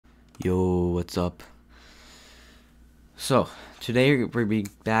Yo, what's up? So, today we're be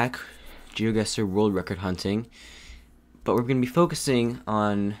back GeoGuessr world record hunting, but we're going to be focusing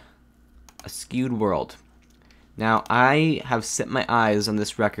on a skewed world. Now, I have set my eyes on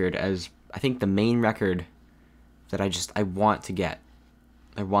this record as I think the main record that I want to get.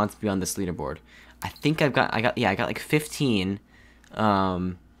 I want to be on this leaderboard. I think I got like 15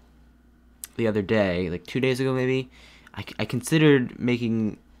 the other day, like 2 days ago maybe. I considered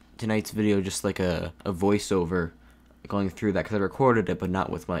making tonight's video just like a voiceover going through that because I recorded it but not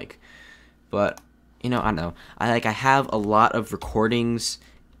with mic. But I don't know. I have a lot of recordings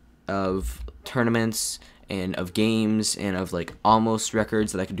of tournaments and of games and of like almost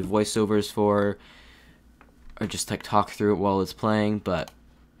records that I could do voiceovers for or just like talk through it while it's playing, but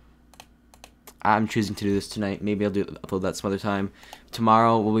I'm choosing to do this tonight. Maybe I'll upload that some other time.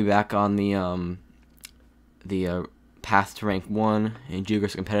 Tomorrow we'll be back on the path to rank 1 in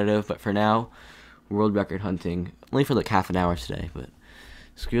GeoGuessr competitive, but for now, world record hunting. Only for like half an hour today, but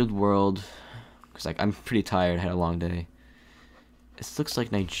skewed world. Cause like I'm pretty tired. I had a long day. This looks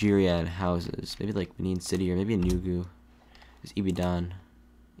like Nigeria and houses. Maybe like Benin City or maybe Enugu. It's Ibadan.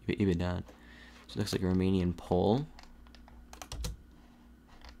 Ibadan. So it looks like a Romanian pole.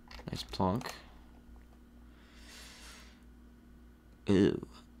 Nice plonk. Ew.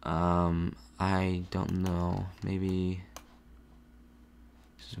 I don't know. Maybe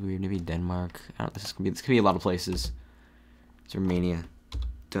this is weird. Maybe Denmark. I don't. This could be a lot of places. It's Romania.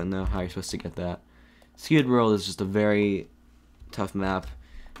 Don't know how you're supposed to get that. Skewed World is just a very tough map.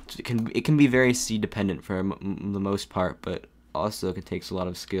 It can be very sea dependent for the most part, but also it takes a lot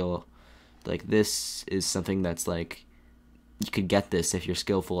of skill. Like this is something that's like you could get this if you're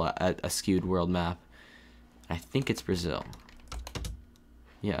skillful at a skewed world map. I think it's Brazil.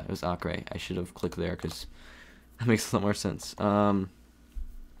 Yeah, it was Acre. I should have clicked there because that makes a lot more sense.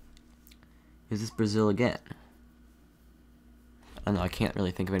 Is this Brazil again? I don't know. I can't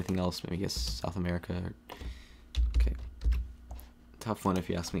really think of anything else. Maybe I guess South America. Okay. Tough one if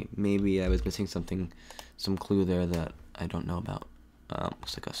you ask me. Maybe I was missing some clue there that I don't know about.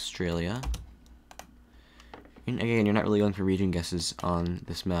 Looks like Australia. And again, you're not really going for region guesses on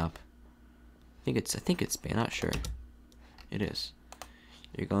this map. I think it's Spain. Not sure. It is.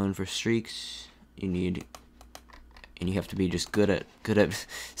 You're going for streaks. And you have to be just good at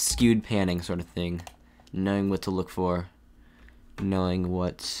skewed panning sort of thing, knowing what to look for, knowing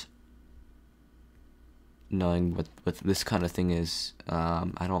what this kind of thing is.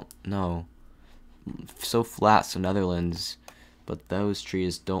 I don't know. So flat, so Netherlands, but those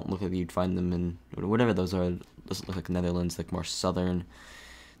trees don't look like you'd find them in whatever those are. Doesn't look like Netherlands, like more southern.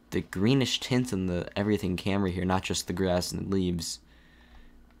 The greenish tint in the everything camera here, not just the grass and the leaves,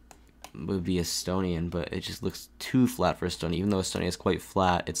 would be Estonian, but it just looks too flat for Estonia. Even though Estonia is quite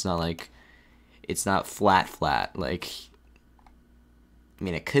flat, it's not flat. Like, I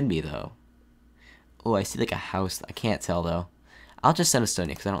mean, it could be though. Oh, I see like a house. I can't tell though. I'll just send Estonia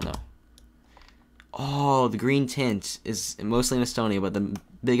because I don't know. Oh, the green tint is mostly in Estonia, but the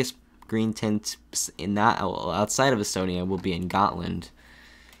biggest green tint in that outside of Estonia will be in Gotland.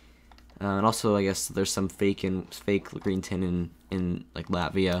 And also, I guess there's some fake green tint in like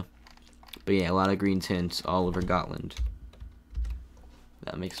Latvia. But yeah, a lot of green tint all over Gotland.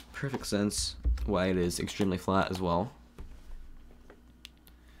 That makes perfect sense why it is extremely flat as well.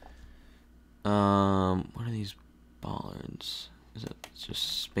 What are these bollards? Is it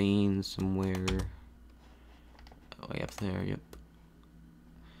just Spain somewhere? Way up there, yep.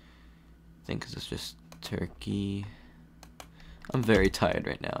 I think it's just Turkey. I'm very tired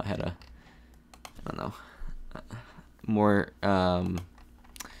right now. I don't know, more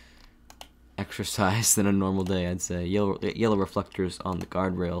exercise than a normal day, I'd say. Yellow reflectors on the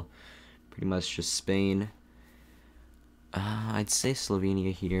guardrail. Pretty much just Spain. I'd say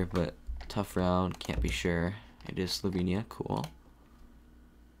Slovenia here, but tough round. Can't be sure. It is Slovenia. Cool.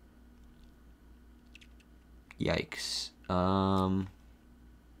 Yikes. I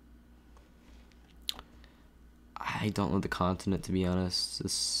don't know the continent, to be honest.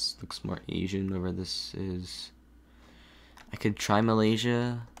 This looks more Asian, wherever this is. I could try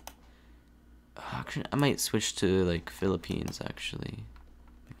Malaysia. Actually, I might switch to like Philippines, actually.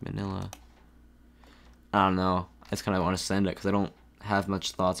 Like Manila. I don't know. I just kind of want to send it because I don't have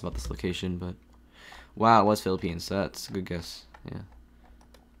much thoughts about this location, but wow, it was Philippines. That's a good guess. Yeah.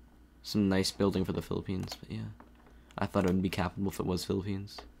 Some nice building for the Philippines, but yeah. I thought it would be capital if it was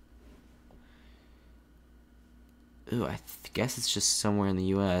Philippines. Ooh, I guess it's just somewhere in the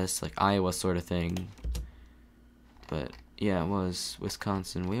U.S., like Iowa sort of thing. But yeah, it was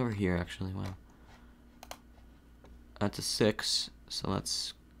Wisconsin, way over here actually. Wow. That's a 6, so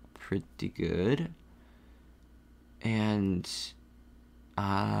that's pretty good. And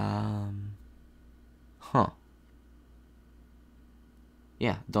huh.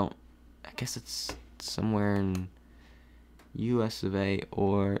 Yeah, don't. I guess it's somewhere in US of A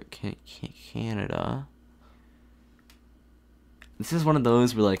or Canada. This is one of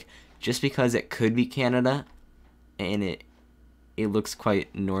those where, like, just because it could be Canada and it looks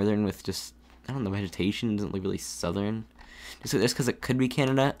quite northern with just, I don't know, vegetation doesn't look really southern. Just because it could be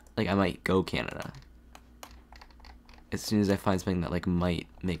Canada, like, I might go Canada as soon as I find something that, like, might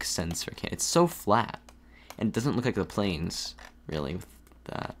make sense for Canada. It's so flat, and it doesn't look like the plains, really, with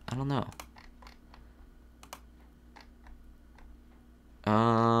that. I don't know.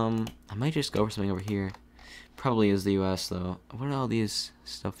 I might just go for something over here. Probably is the US, though. What are all these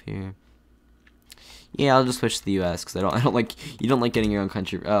stuff here? Yeah, I'll just switch to the US because I don't like, you don't like getting your own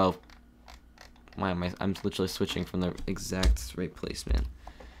country. Oh, why am I'm literally switching from the exact right place, man.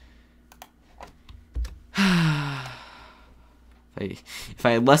 If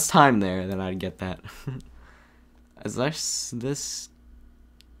I had less time there, then I'd get that. Is this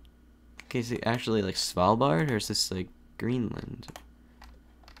okay? Is it actually like Svalbard or is this like Greenland?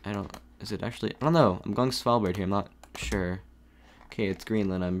 Is it actually? I don't know. I'm going Svalbard here. I'm not sure. Okay, it's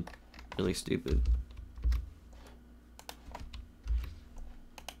Greenland. I'm really stupid.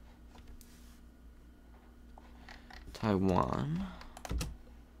 Taiwan.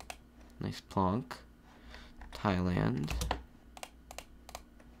 Nice plonk. Thailand.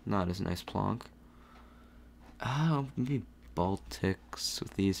 Not as nice plonk. Oh, maybe Baltics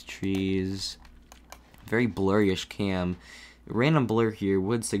with these trees. Very blurryish cam. Random blur here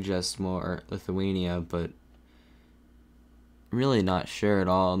would suggest more Lithuania, but really not sure at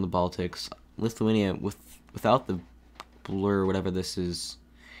all in the Baltics. Lithuania without the blur, whatever this is.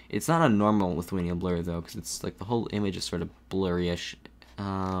 It's not a normal Lithuania blur though, because it's like the whole image is sort of blurryish.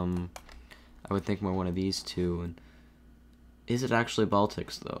 I would think more one of these two. And is it actually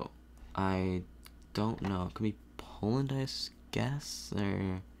Baltics though? I don't know. It could be Poland, I guess,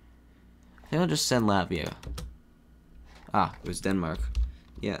 or I think I'll just send Latvia. Ah, it was Denmark.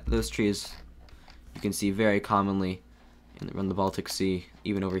 Yeah, those trees you can see very commonly around the Baltic Sea,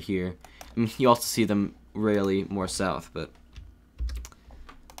 even over here. I mean, you also see them rarely more south, but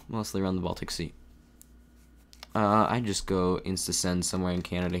mostly around the Baltic Sea. I just go insta-send somewhere in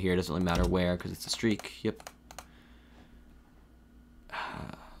Canada here. It doesn't really matter where, because it's a streak. Yep.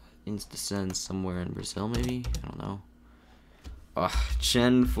 Insta-send somewhere in Brazil, maybe? I don't know. Oh,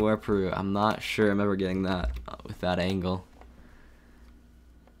 Chen for Peru. I'm not sure I'm ever getting that with that angle.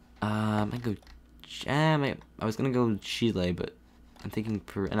 I go. I was gonna go Chile, but I'm thinking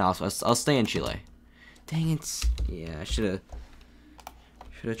Peru. And also, I'll stay in Chile. Dang it! Yeah, I should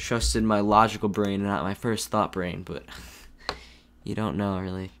have trusted my logical brain and not my first thought brain. But you don't know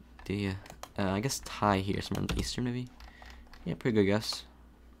really, do you? I guess Thai here, somewhere in the eastern maybe. Yeah, pretty good guess.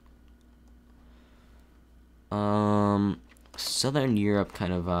 Southern Europe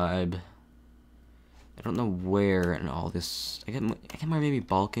kind of vibe. I don't know where in all this. I get more maybe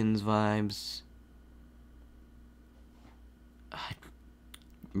Balkans vibes. I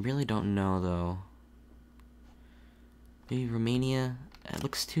really don't know though. Maybe Romania. It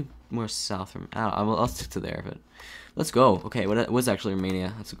looks too more south from. I'll stick to there, but let's go. Okay, what was actually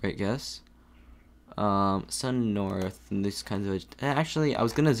Romania? That's a great guess. Sun north and these kinds of. Actually, I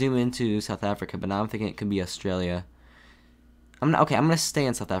was gonna zoom into South Africa, but now I'm thinking it could be Australia. I'm gonna stay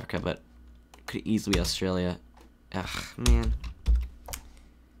in South Africa, but it could easily be Australia. Ugh, man.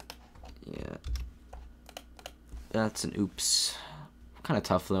 Yeah. That's an oops. Kind of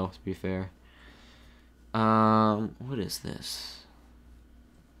tough though, to be fair. What is this?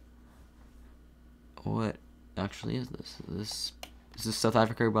 What actually is this? Is this South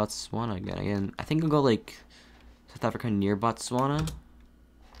Africa or Botswana again? I think I'll go like South Africa near Botswana.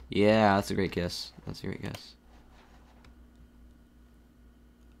 Yeah, that's a great guess. That's a great guess.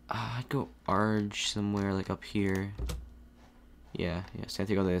 I'd go Arge somewhere like up here. Yeah,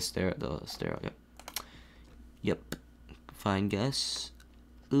 Santiago de Estero. Yep. Yep. Fine guess.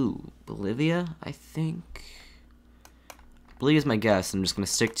 Ooh, Bolivia, I think. Bolivia's my guess. I'm just gonna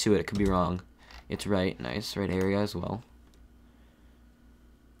stick to it. It could be wrong. It's right. Nice. Right area as well.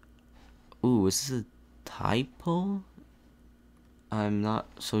 Ooh, is this a typo? I'm not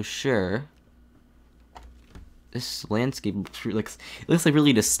so sure. This landscape looks like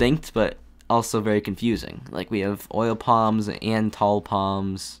really distinct, but also very confusing. Like we have oil palms and tall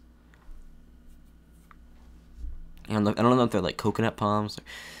palms. I don't know if they're like coconut palms.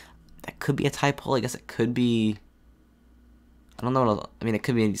 That could be a typo. I guess it could be. I don't know what else. I mean, it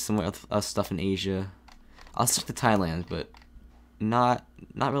could be somewhere else stuff in Asia. I'll stick to Thailand, but Not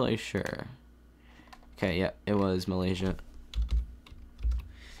really sure. Okay, yeah, it was Malaysia.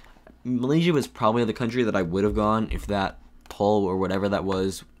 Malaysia was probably the country that I would have gone if that pole or whatever that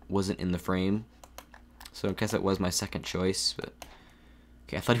wasn't in the frame. So I guess it was my second choice, but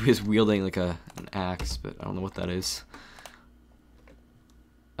okay, I thought he was wielding like an axe, but I don't know what that is.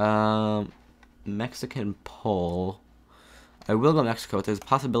 Mexican pole. I will go Mexico. There's a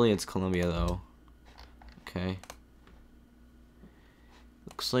possibility it's Colombia though. Okay.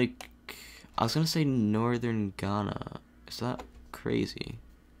 Looks like I was gonna say northern Ghana. Is that crazy?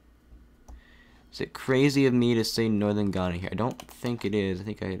 Is it crazy of me to say northern Ghana here? I don't think it is. I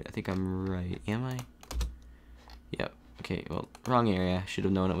think I'm right. Am I? Yep. Okay. Well, wrong area. Should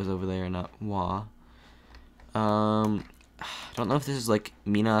have known it was over there, not Wa. I don't know if this is like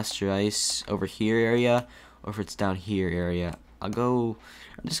Minas Gerais over here area or if it's down here area. I'll go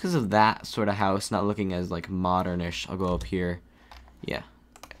just because of that sort of house not looking as like modernish. I'll go up here. Yeah.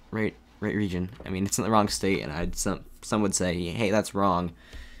 Right region. I mean, it's in the wrong state, and some would say, hey, that's wrong.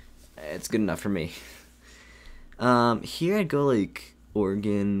 It's good enough for me. Here I'd go like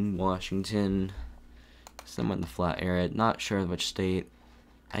Oregon, Washington, somewhere in the flat area. Not sure which state.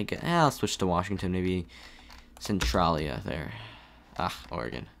 I'll switch to Washington, maybe Centralia there.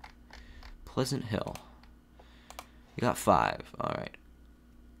 Oregon. Pleasant Hill. You got 5. All right.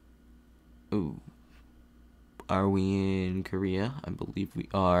 Ooh. Are we in Korea? I believe we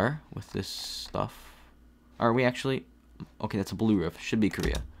are with this stuff. Are we actually? Okay, that's a blue roof. Should be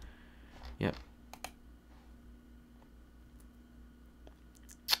Korea. Yep.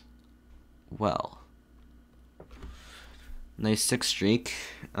 Well. Nice 6 streak.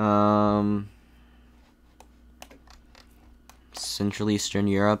 Central Eastern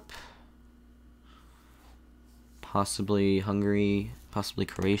Europe. Possibly Hungary. Possibly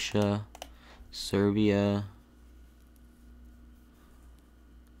Croatia. Serbia.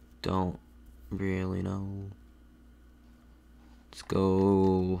 Don't really know. Let's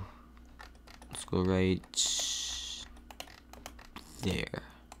go right there.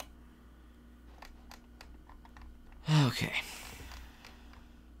 Okay.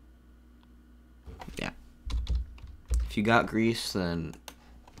 Yeah. If you got Greece, then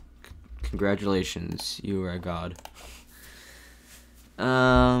congratulations, you are a god.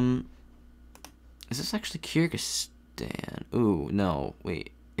 Is this actually Kyrgyzstan? Ooh, no,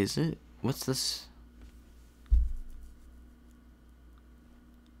 wait. Is it? What's this?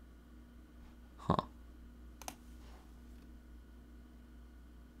 Huh.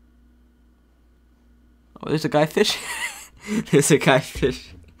 Oh, there's a guy fishing. There's a guy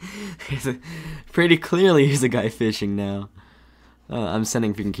fishing. Pretty clearly there's a guy fishing now. I'm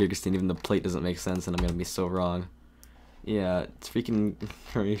sending freaking Kyrgyzstan, even the plate doesn't make sense, and I'm gonna be so wrong. Yeah, it's freaking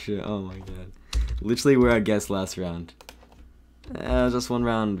Croatia. Oh my god. Literally where I guessed last round. I was just 1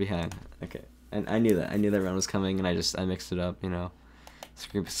 round behind. Okay, and I knew that. I knew that round was coming, and I mixed it up. You know,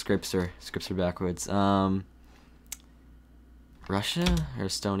 scripts are backwards. Russia or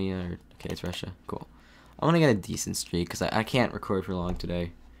Estonia? Okay, it's Russia. Cool. I want to get a decent streak because I can't record for long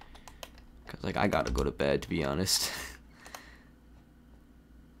today. Cause like I gotta go to bed, to be honest.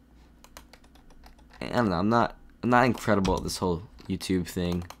 I don't know. I'm not incredible at this whole YouTube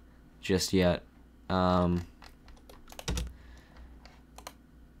thing just yet.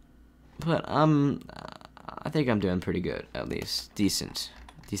 But I think I'm doing pretty good, at least.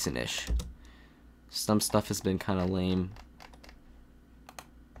 Decent-ish. Some stuff has been kind of lame.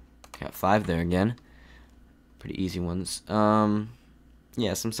 Got 5 there again. Pretty easy ones.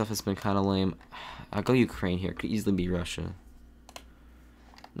 Yeah, some stuff has been kind of lame. I'll go Ukraine here. Could easily be Russia.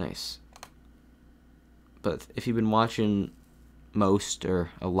 Nice. But if you've been watching most or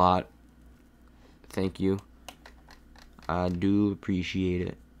a lot, thank you. I do appreciate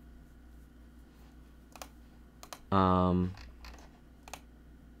it.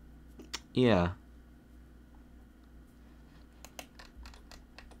 Yeah.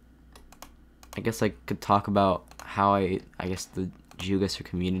 I guess I could talk about how I guess the GeoGuessr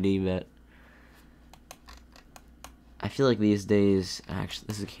community, but I feel like these days, actually,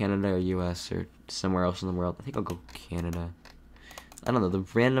 this is Canada or US or somewhere else in the world. I think I'll go Canada. I don't know, the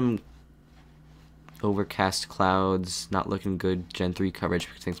random overcast clouds, not looking good, Gen 3 coverage,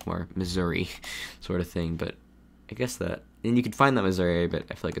 because I think it's more Missouri sort of thing, but I guess that, and you can find that Missouri, but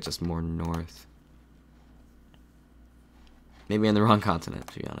I feel like it's just more north. Maybe on the wrong continent,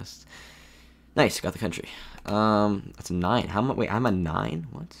 to be honest. Nice, got the country. That's a 9. How much? Wait, I'm a 9?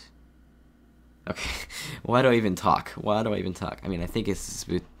 What? Okay. Why do I even talk? I mean, I think it's this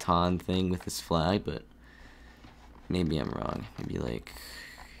Bhutan thing with this flag, but maybe I'm wrong. Maybe like,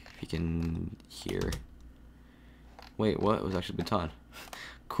 if you can hear. Wait, what? It was actually Bhutan.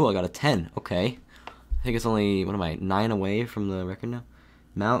 Cool, I got a 10. Okay. I think it's only, what am I, 9 away from the record now?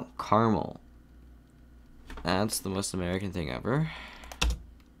 Mount Carmel. That's the most American thing ever.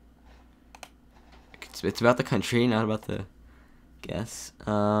 It's about the country, not about the guess.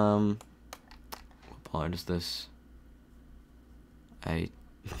 What part is this? I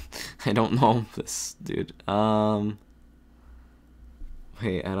don't know this, dude. Wait,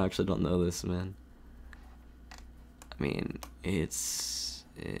 I actually don't know this, man. I mean, it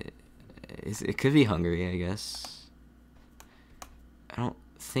could be Hungary, I guess. I don't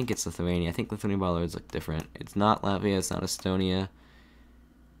think it's Lithuania. I think Lithuania ballers look different. It's not Latvia, it's not Estonia.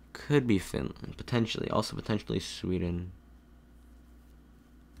 Could be Finland, potentially. Also potentially Sweden.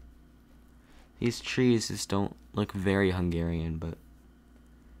 These trees just don't look very Hungarian, but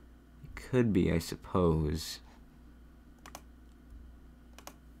it could be, I suppose.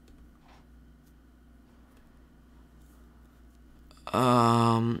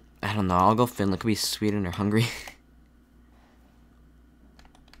 I don't know. I'll go Finland. It could be Sweden or Hungary.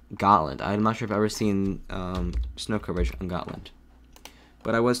 Gotland. I'm not sure if I've ever seen snow coverage on Gotland.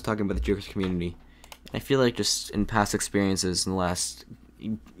 But I was talking about the geography community. I feel like just in past experiences in the last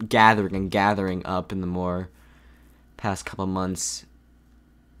gathering up in the more past couple months,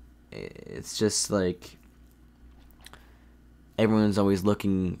 it's just like everyone's always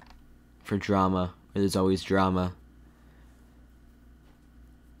looking for drama, or there's always drama.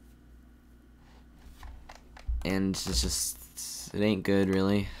 And it's just, it ain't good,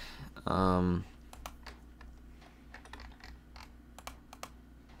 really.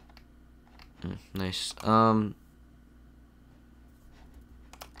 Nice.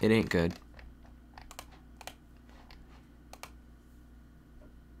 It ain't good.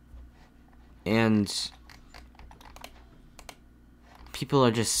 And people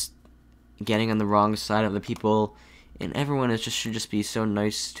are just getting on the wrong side of the people, and everyone should just be so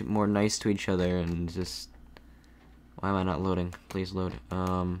more nice to each other, and just, why am I not loading? Please load.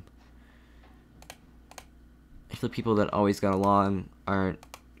 If the people that always got along aren't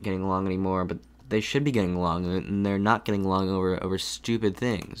getting along anymore, but they should be getting along, and they're not getting along over stupid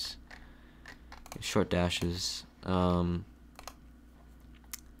things. Short dashes.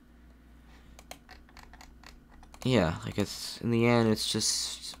 Yeah, like, it's, in the end, it's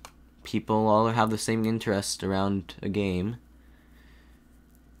just people all have the same interest around a game,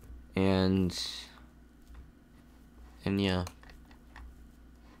 and yeah.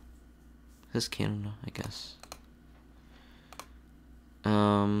 This is Canada, I guess.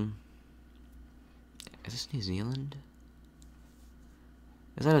 Is this New Zealand?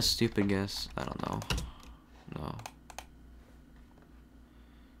 Is that a stupid guess? I don't know.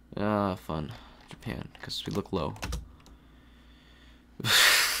 No. Fun. Japan, because we look low.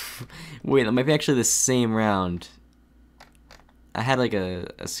 Wait, that might be actually the same round. I had like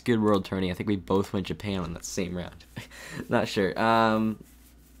a Skid World tourney. I think we both went Japan on that same round. Not sure.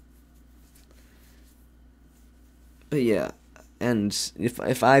 But yeah, and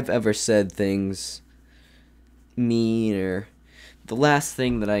if I've ever said things mean, or the last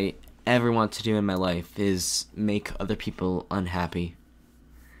thing that I ever want to do in my life is make other people unhappy.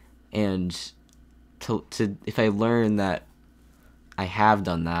 And to if I learn that I have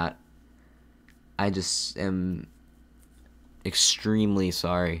done that, I just am extremely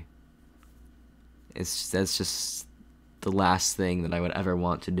sorry. That's just the last thing that I would ever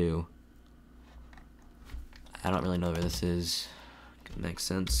want to do. I don't really know where this is. Makes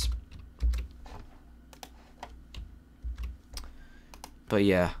sense. But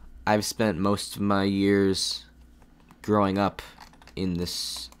yeah, I've spent most of my years growing up in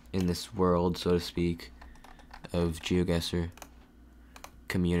this world, so to speak, of GeoGuessr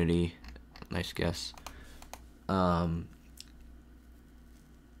community. Nice guess. And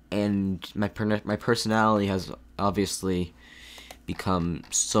my personality has obviously become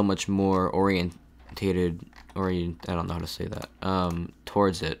so much more orientated. I don't know how to say that.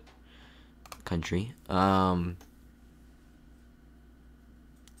 Towards it, country.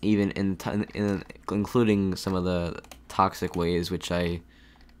 Even including some of the toxic ways, which okay,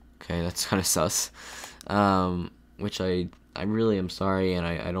 that's kind of sus. Which I really am sorry, and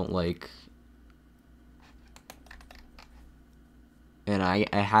I don't like. And I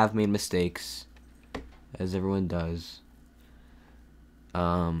have made mistakes, as everyone does.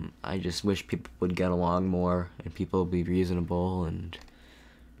 I just wish people would get along more, and people be reasonable, and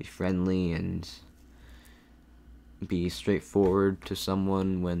be friendly, and be straightforward to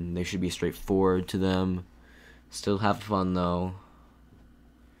someone when they should be straightforward to them. Still have fun, though.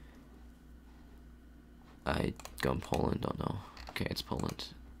 I go in Poland, don't know. Okay, it's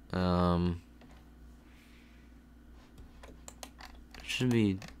Poland. should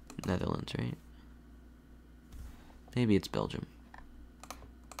be Netherlands, right? Maybe it's Belgium.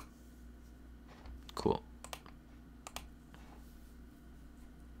 Cool.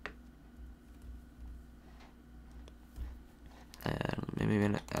 Maybe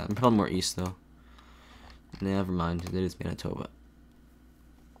I'm probably more east though. Never mind, it is Manitoba.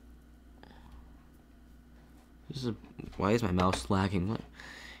 Why is my mouse lagging? What?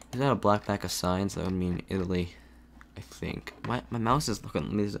 Is that a black pack of signs? That would mean Italy, I think. My mouse is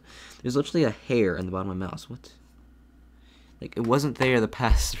looking. There's literally a hair in the bottom of my mouse. What? Like it wasn't there the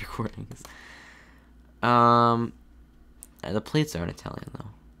past recordings. The plates aren't Italian though.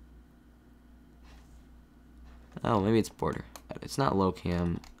 Oh, maybe it's border. It's not low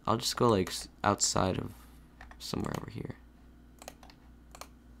cam. I'll just go like outside of somewhere over here.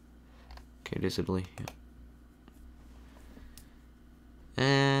 Okay, it is Italy.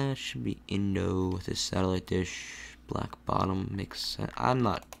 Yeah. Should be Indo with this satellite dish. Black bottom makes sense. I'm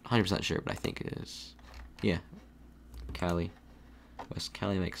not 100% sure, but I think it is. Yeah. Cali. West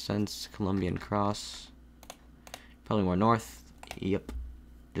Cali makes sense. Colombian cross. Probably more north. Yep.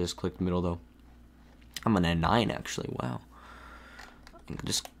 Just clicked middle though. I'm on a 9 actually. Wow. I can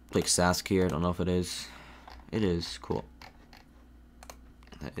just click Sask here. I don't know if it is. It is. Cool.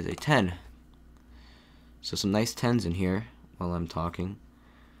 That is a 10. So some nice 10s in here while I'm talking.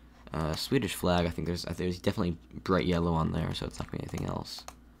 Swedish flag. I think there's definitely bright yellow on there, so it's not gonna be anything else.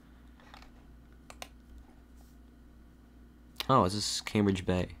 Oh, is this Cambridge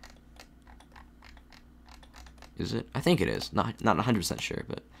Bay? Is it? I think it is. Not 100% sure,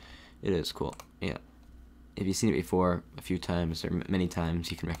 but it is. Cool. Yeah. If you've seen it before a few times or many times,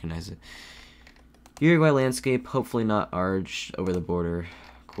 you can recognize it. Uruguay landscape. Hopefully not Arge over the border.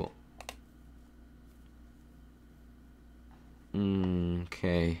 Cool.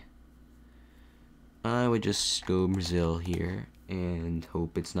 Okay. I would just go Brazil here and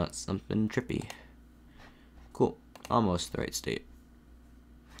hope it's not something trippy. Cool. Almost the right state.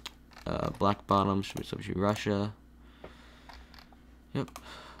 Black bottom should be Russia. Yep.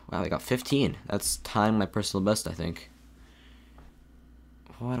 Wow, I got 15. That's tying my personal best, I think.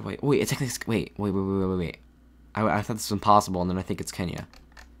 What do I... Wait, it's actually... Wait. I thought this was impossible, and then I think it's Kenya.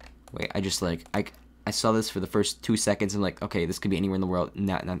 Wait, I just, like... I saw this for the first 2 seconds, and like, okay, this could be anywhere in the world.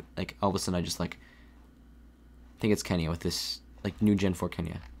 And like, all of a sudden, I just, like... think it's Kenya with this, like, new Gen 4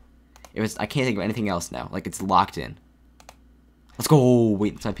 Kenya. I can't think of anything else now. Like, it's locked in. Let's go!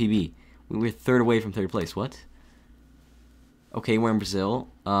 Wait, it's my PB. We're third away from third place. What? Okay, we're in Brazil.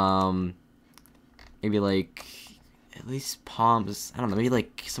 Maybe like at least Palms. I don't know. Maybe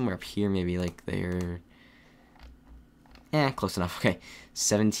like somewhere up here. Maybe like there. Yeah, close enough. Okay,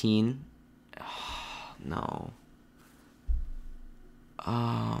 17. Oh, no.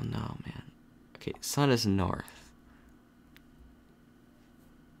 Oh no, man. Okay, sun is north.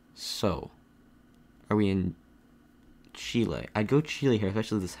 So, are we in Chile? I'd go Chile here,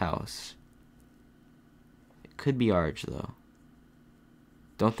 especially this house. It could be Arge though.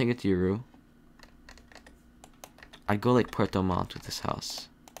 Don't think it's Uru. I'd go like Puerto Montt with this house.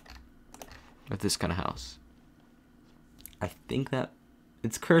 With this kind of house. I think that...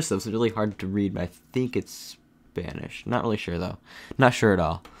 It's cursive, so it's really hard to read, but I think it's Spanish. Not really sure though. Not sure at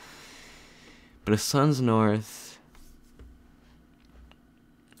all. But if sun's north...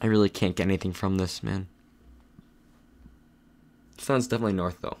 I really can't get anything from this, man. Sun's definitely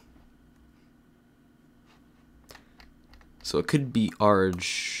north though. So it could be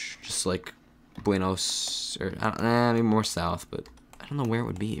Arge, just like Buenos, or maybe more south, but I don't know where it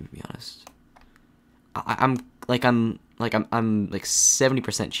would be, to be honest. I'm like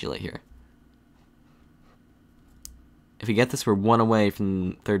 70% Chile here. If we get this, we're 1 away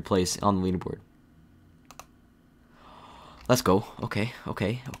from third place on the leaderboard. Let's go. Okay.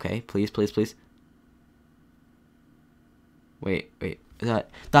 Please. Wait.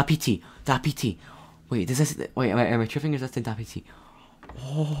 .pt. Wait, does this... Wait, am I tripping or does that say .pt?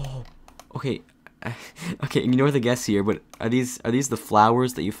 Oh, okay. Okay, ignore the guess here, but are these the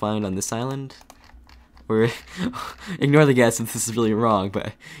flowers that you find on this island? Or ignore the guess if this is really wrong,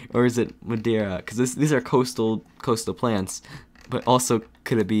 but or is it Madeira? Because these are coastal plants, but also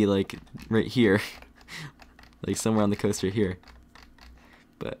could it be like right here, like somewhere on the coast right here?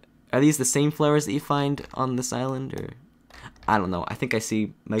 But are these the same flowers that you find on this island, or I don't know. I think I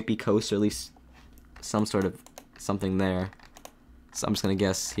see might be coast or at least some sort of something there. So I'm just gonna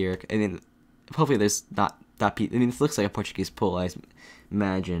guess here. I mean, hopefully there's not that. I mean, this looks like a Portuguese pull. I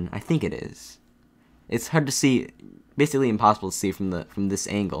imagine. I think it is. It's hard to see, basically impossible to see from this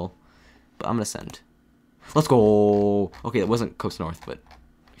angle. But I'm gonna send. Let's go. Okay, it wasn't coast north, but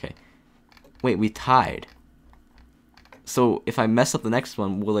okay. Wait, we tied. So if I mess up the next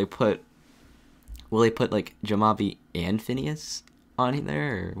one, will they put like Jamabi and Phineas on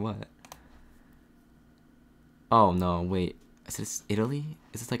there or what? Oh no, wait. Is this Italy?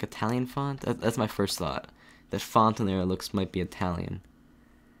 Is this like Italian font? That's my first thought. That font in there looks might be Italian.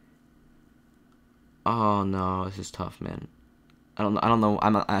 Oh no, this is tough, man. I don't know.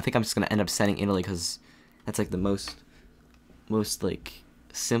 I think I'm just gonna end up setting Italy because that's like the most like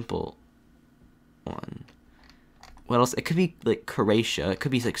simple one. What else? It could be like Croatia. It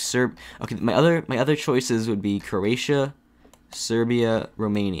could be like Serb. Okay, my other choices would be Croatia, Serbia,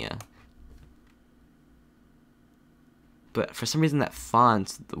 Romania. But for some reason that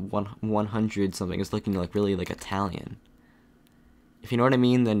font, the 100 something, is looking like really like Italian. If you know what I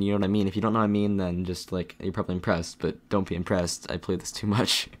mean, then you know what I mean. If you don't know what I mean, then just like you're probably impressed, but don't be impressed. I play this too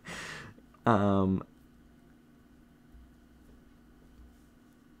much.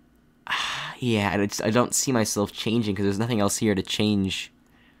 Yeah, I don't see myself changing because there's nothing else here to change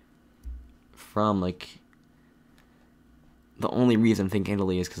from. Like, the only reason I'm thinking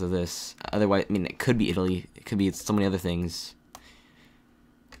Italy is because of this. Otherwise, I mean, it could be Italy. It could be so many other things.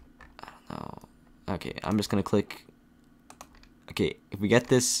 I don't know. Okay, I'm just gonna click. Okay, if we get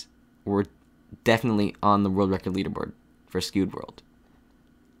this, we're definitely on the world record leaderboard for Skewed World.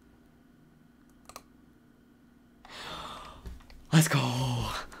 Let's go.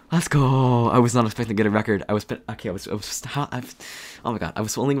 Let's go. I was not expecting to get a record. Oh my god, I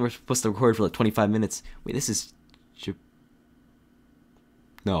was only supposed to record for like 25 minutes. Wait, this is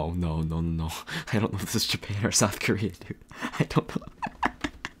No. I don't know if this is Japan or South Korea, dude. I don't know.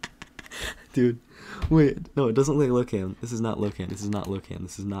 Dude, wait. No, it doesn't look like Locan. This is not Locan. This is not Locan.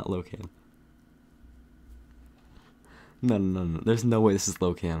 This is not Locan. No. There's no way this is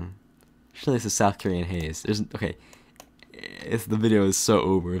Locan. Surely this is South Korean haze. Okay. If the video is so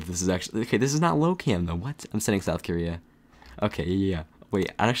over, if this is actually okay, this is not Locan though. What? I'm setting South Korea. Okay, yeah.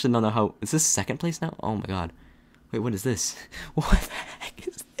 Wait, I actually don't know how. Is this second place now? Oh my god. Wait, what is this? What the heck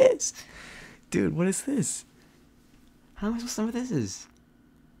is this? Dude, what is this? How am I supposed to know what this is?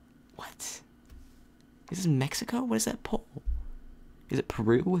 What? Is this Mexico? What is that pole? Is it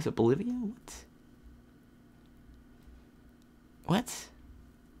Peru? Is it Bolivia? What? What?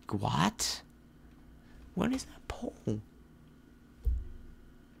 Guat? What is that pole?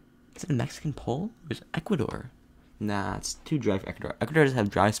 Is it a Mexican pole? Or is it Ecuador? Nah, it's too dry for Ecuador. Ecuador does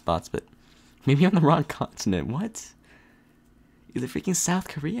have dry spots, but maybe I'm on the wrong continent. What? Is it freaking South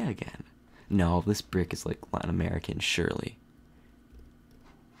Korea again? No, this brick is like Latin American, surely.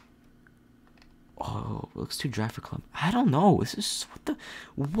 Oh, it looks too dry for Colombia. I don't know. This is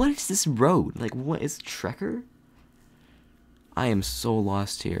what is this road? Like, what is Trekker? I am so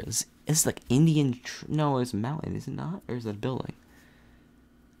lost here. It's like Indian. No, it's a mountain, is it not? Or is it a building?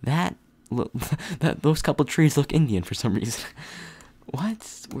 Those couple trees look Indian for some reason.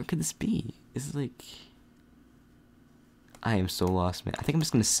 What? Where could this be? Is it like? I am so lost, man. I think I'm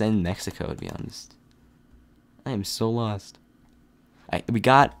just gonna send Mexico, to be honest. I am so lost. We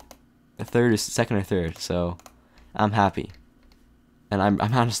got second or third, so I'm happy. And I'm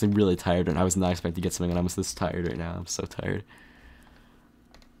honestly really tired, and I was not expecting to get something, and I'm this tired right now. I'm so tired.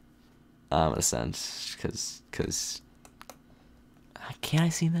 I'm gonna send, cause can't I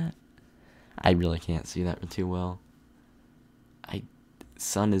see that? I really can't see that too well.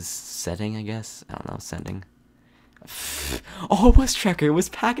 Sun is setting, I guess. I don't know, sending. Oh, it was Trekker. It was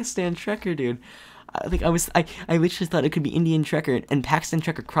Pakistan Trekker, dude. I literally thought it could be Indian Trekker, and Pakistan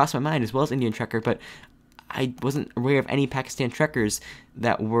Trekker crossed my mind as well as Indian Trekker, but I wasn't aware of any Pakistan Trekkers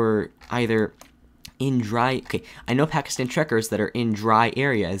that were either in dry. Okay, I know Pakistan Trekkers that are in dry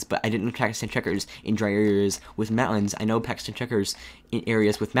areas, but I didn't know Pakistan Trekkers in dry areas with mountains. I know Pakistan Trekkers in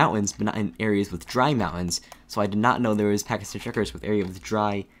areas with mountains, but not in areas with dry mountains. So I did not know there was Pakistan Trekkers with area with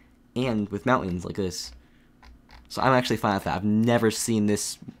dry and with mountains like this. So I'm actually fine with that. I've never seen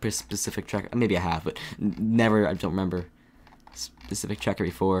this specific Trekker. Maybe I have, but never. I don't remember specific Trekker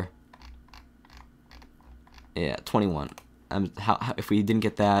before. Yeah, 21. If we didn't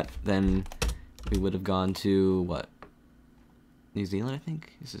get that, then we would have gone to what? New Zealand, I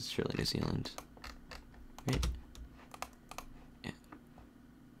think. This is surely New Zealand, right? Yeah.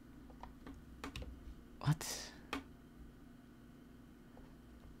 What?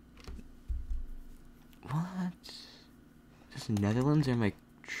 What? Is this Netherlands or am I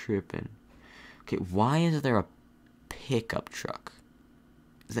tripping? Okay, why is there a pickup truck?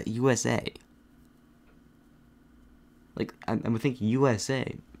 Is that USA? Like, I would think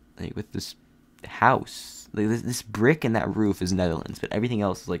USA, like, with this house. Like, this brick and that roof is Netherlands, but everything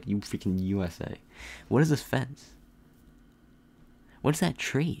else is, like, you freaking USA. What is this fence? What is that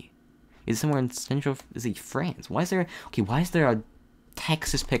tree? He's somewhere in central. Is he France? Why is there? Okay, why is there a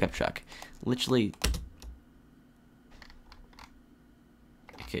Texas pickup truck? Literally.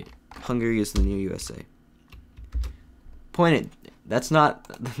 Okay, Hungary is the new USA. Pointed. That's not.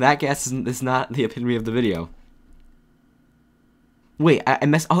 That guess is not the epitome of the video. Wait, I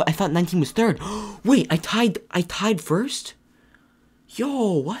messed. Oh, I thought 19 was third. Wait, I tied first.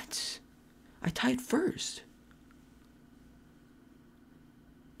 Yo, what? I tied first.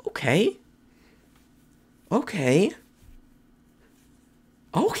 Okay. Okay.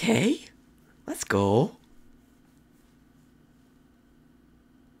 Okay. Let's go.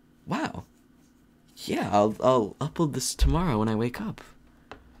 Wow. Yeah, I'll upload this tomorrow when I wake up.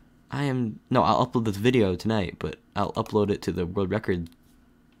 I'll upload this video tonight, but I'll upload it to the world record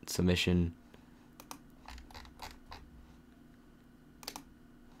submission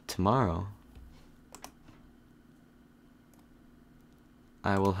tomorrow.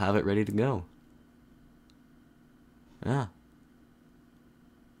 I will have it ready to go. Yeah.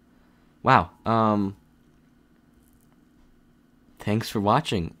 Wow. Thanks for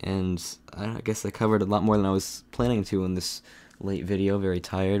watching, and I guess I covered a lot more than I was planning to in this late video. Very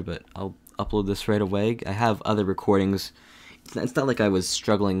tired, but I'll upload this right away. I have other recordings. It's not like I was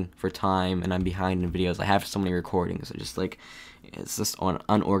struggling for time and I'm behind in videos. I have so many recordings. It's just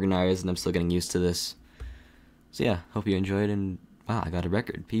unorganized, and I'm still getting used to this. So yeah, hope you enjoyed, and wow, I got a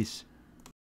record. Peace.